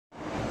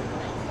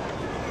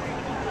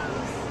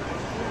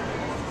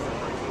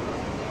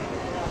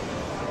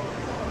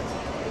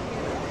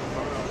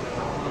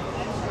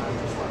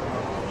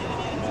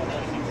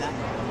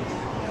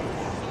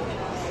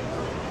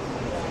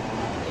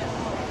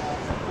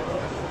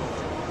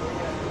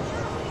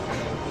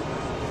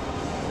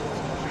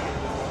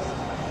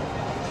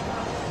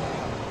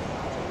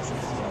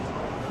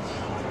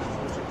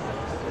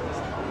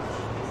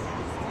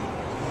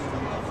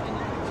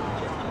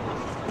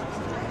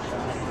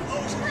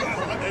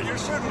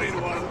should lead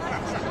one.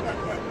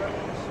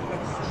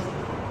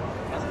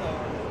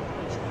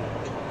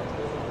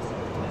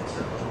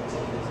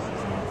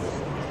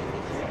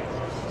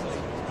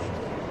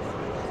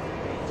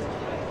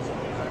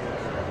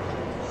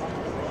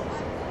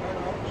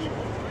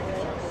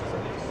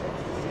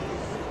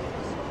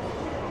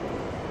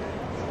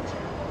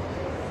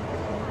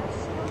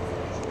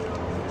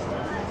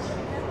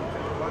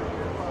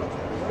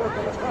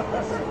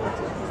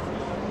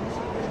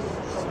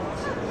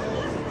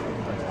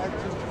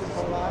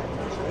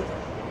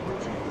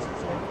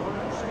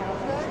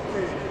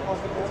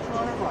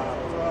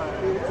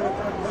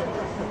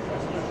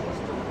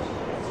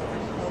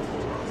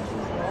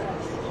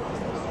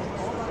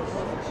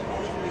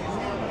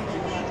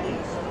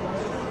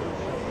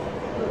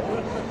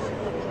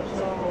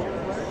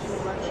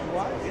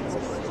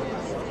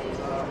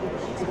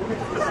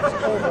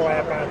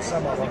 Overlap on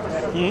some of them.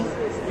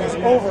 There's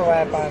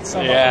overlap on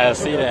some of them. Yeah, I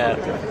see that.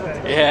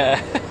 Yeah.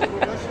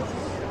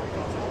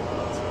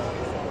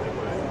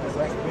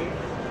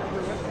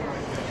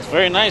 It's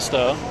very nice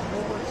though.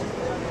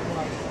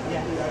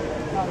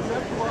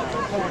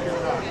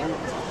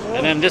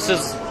 And then this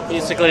is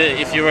basically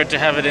if you were to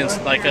have it in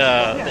like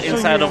the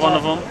inside of one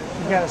of them.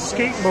 You got a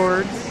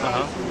skateboard,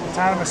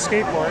 autonomous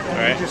skateboard,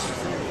 and you just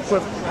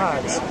flip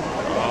pods.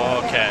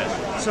 Okay.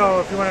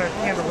 So if you want to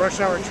handle rush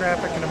hour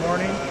traffic in the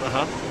morning,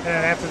 and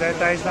then after that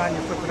dies down,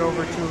 you flip it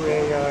over to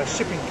a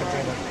shipping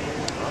container.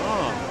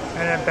 Oh.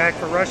 And then back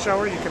for rush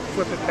hour, you can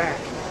flip it back.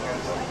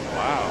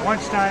 Wow.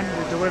 Lunchtime,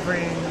 you're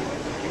delivering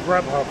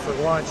Grubhub for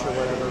lunch or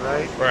whatever,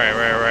 right? Right.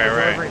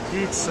 Delivering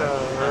pizza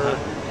or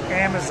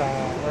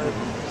Amazon or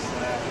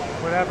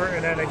whatever,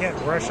 and then again,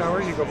 rush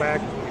hour, you go back.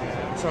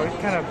 So it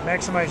kind of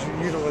maximizes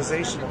your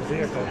utilization of the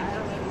vehicle.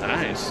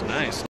 Nice,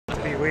 nice.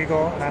 To be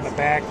legal, and on the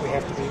back, we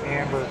have to be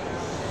amber.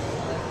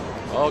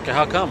 Okay,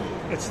 how come?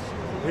 It's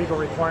legal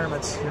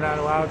requirements. You're not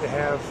allowed to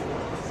have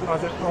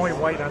only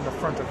white on the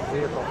front of the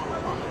vehicle.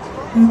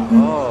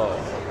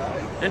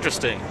 Oh,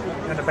 interesting.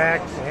 And the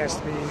back, it has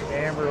to be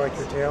amber like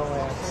your tail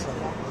lamps and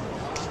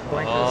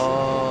blinkers.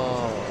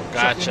 Oh,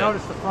 gotcha. So if you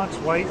notice the front's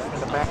white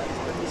and the back,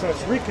 so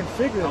it's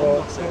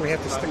reconfigurable, so we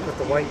have to stick with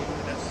the white.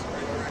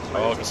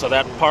 Oh, okay, so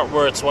that part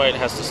where it's white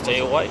has to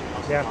stay white?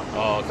 Yeah.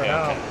 Oh, okay,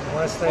 okay.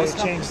 Unless they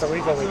change the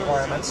legal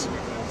requirements.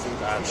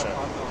 Gotcha.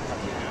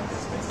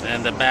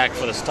 And the back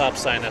for the stop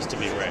sign has to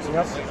be red.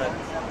 Yep.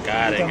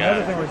 Got it,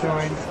 Another thing we're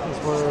doing is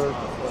we're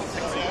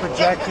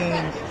projecting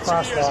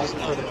crosswalk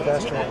for the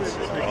pedestrians.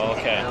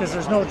 Okay. Because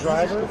there's no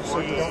driver, so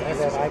you don't have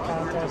that eye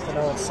contact to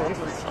know it's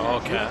safe.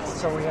 Okay.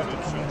 So we have to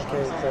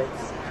communicate that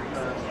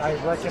I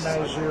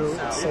recognize you,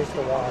 it's safe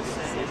to walk.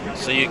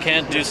 So you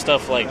can't do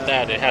stuff like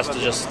that, it has to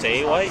just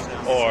stay white,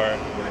 or?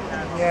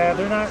 Yeah,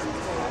 they're not.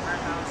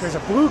 There's a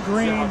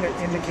blue-green that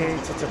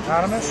indicates it's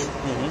autonomous,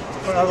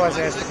 but otherwise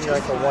it has to be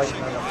like a white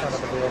on the front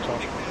of the vehicle.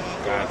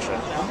 Gotcha.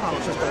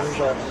 It's just a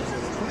legal.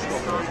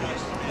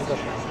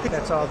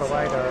 That's all the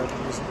LiDAR,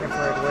 using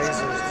infrared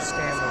lasers to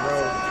scan the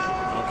road.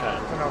 Okay.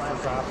 To know if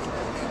there's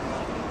obstacles.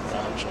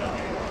 Gotcha.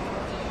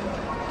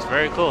 It's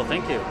very cool,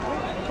 thank you. No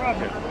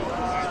problem.